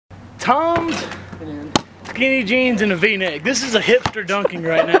Tom's skinny jeans and a V-neck. This is a hipster dunking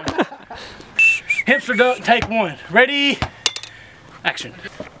right now. Hipster dunk, take one. Ready? Action.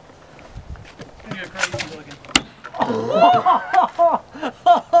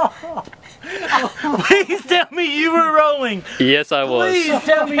 Please tell me you were rolling. Yes, I was. Please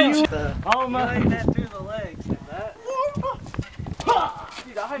tell me you were. Oh my. That through the legs. That.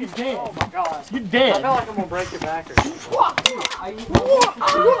 Dude, You're dead. Oh my god. You're dead. I feel like I'm gonna break your back or something.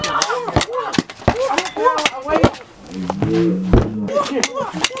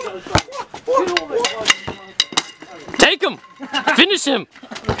 Take him! Finish him!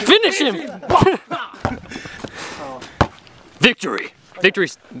 Finish him! Victory!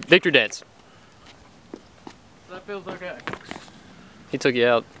 Victory dance. That feels okay. He took you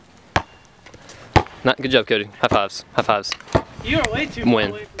out. Good job, Cody. High fives. High fives. You are way too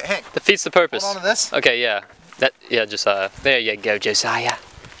Win. Hey, Defeats the purpose. hold on to this. Okay, yeah. Yeah, Josiah. There you go, Josiah.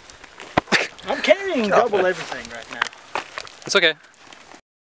 I'm carrying double everything right now. It's okay.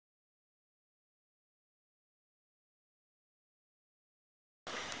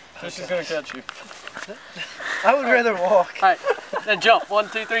 This is gonna catch you. I would rather walk. Alright, then jump. 1,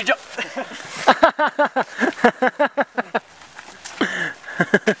 2, 3, jump.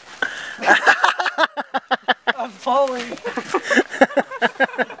 I'm falling.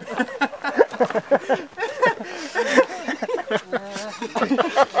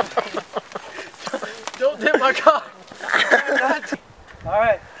 Don't dip my car.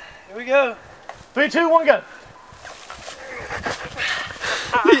 Alright, here we go. 3, 2, 1, go.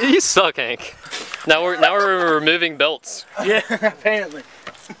 You suck, Hank. Now we're removing belts. Yeah, apparently.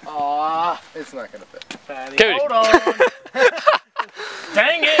 Aw, it's not gonna fit. Fatty. Cody. Hold on.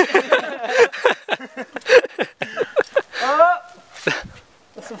 Dang it.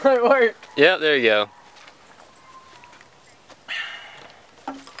 This might work. Yeah, there you go.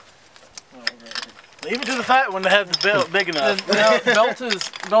 Leave it to the fat one to have the belt big enough. No,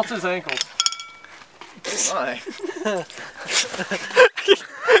 belt his ankles. Why?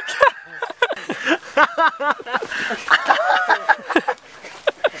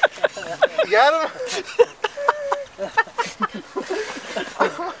 You got him?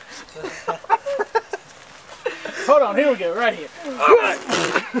 Hold on, here we go, right here.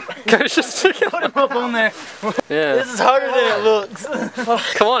 Coach, just put Put him up on there. Yeah. This is harder than it looks.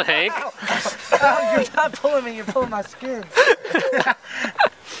 Come on, Hank. You're not pulling me, you're pulling my skin.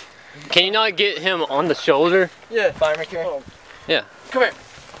 Can you not get him on the shoulder? Yeah. Fireman here. Yeah. Come here.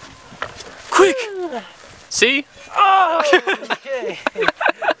 Quick! See? Oh, okay.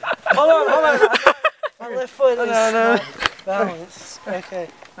 Hold on. My left foot is balanced. Okay.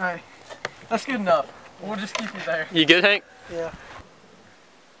 Alright. That's good enough. We'll just keep you there. You good, Hank? Yeah.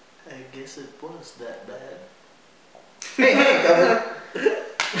 I guess it was that bad.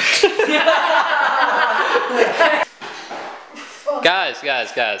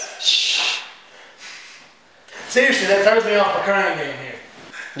 Guys. Shh. Seriously, that throws me off my crying game here.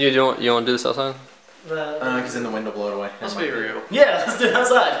 You want to do this outside? Because then the wind will blow it away. Let's be real. Yeah, let's do it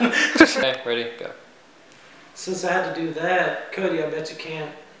outside. Okay, ready, go. Since I had to do that, Cody, I bet you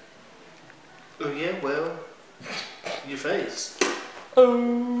can't. Oh yeah, well, your face.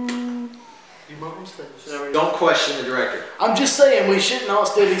 Oh. Your mom's face. Don't question the director. I'm just saying we shouldn't all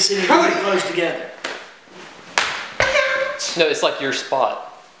still be sitting really close together. No, it's like your spot.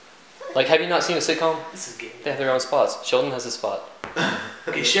 Like, have you not seen a sitcom? This is good. They have their own spots. Sheldon has a spot.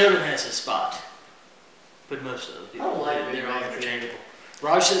 Okay, Sheldon has his spot. But most of the people, I don't like they're all it. interchangeable.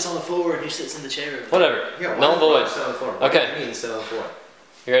 Raj sits on the floor and he sits in the chair. over there. Whatever. Yeah, Null and void. Okay. What do you mean sit on the floor?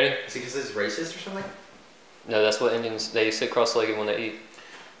 You ready? Is it because it's racist or something? No, that's what Indians, they sit cross-legged when they eat.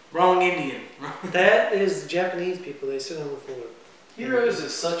 Wrong Indian. That is Japanese people, they sit on the floor. Heroes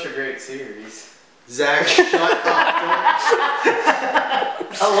is such a great series. Zach, shut up.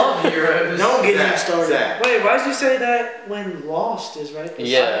 I love Heroes. Don't get him started. Zach. Wait, why did you say that when Lost is right beside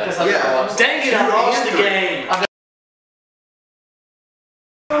Yeah. it? Yeah. Dang it, I lost the game.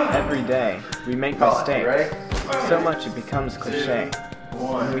 Every day, we make mistakes, so much it becomes cliche,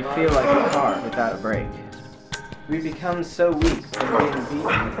 and we feel like a car without a brake. We become so weak from being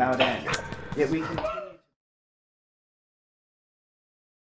beaten without end, yet we continue.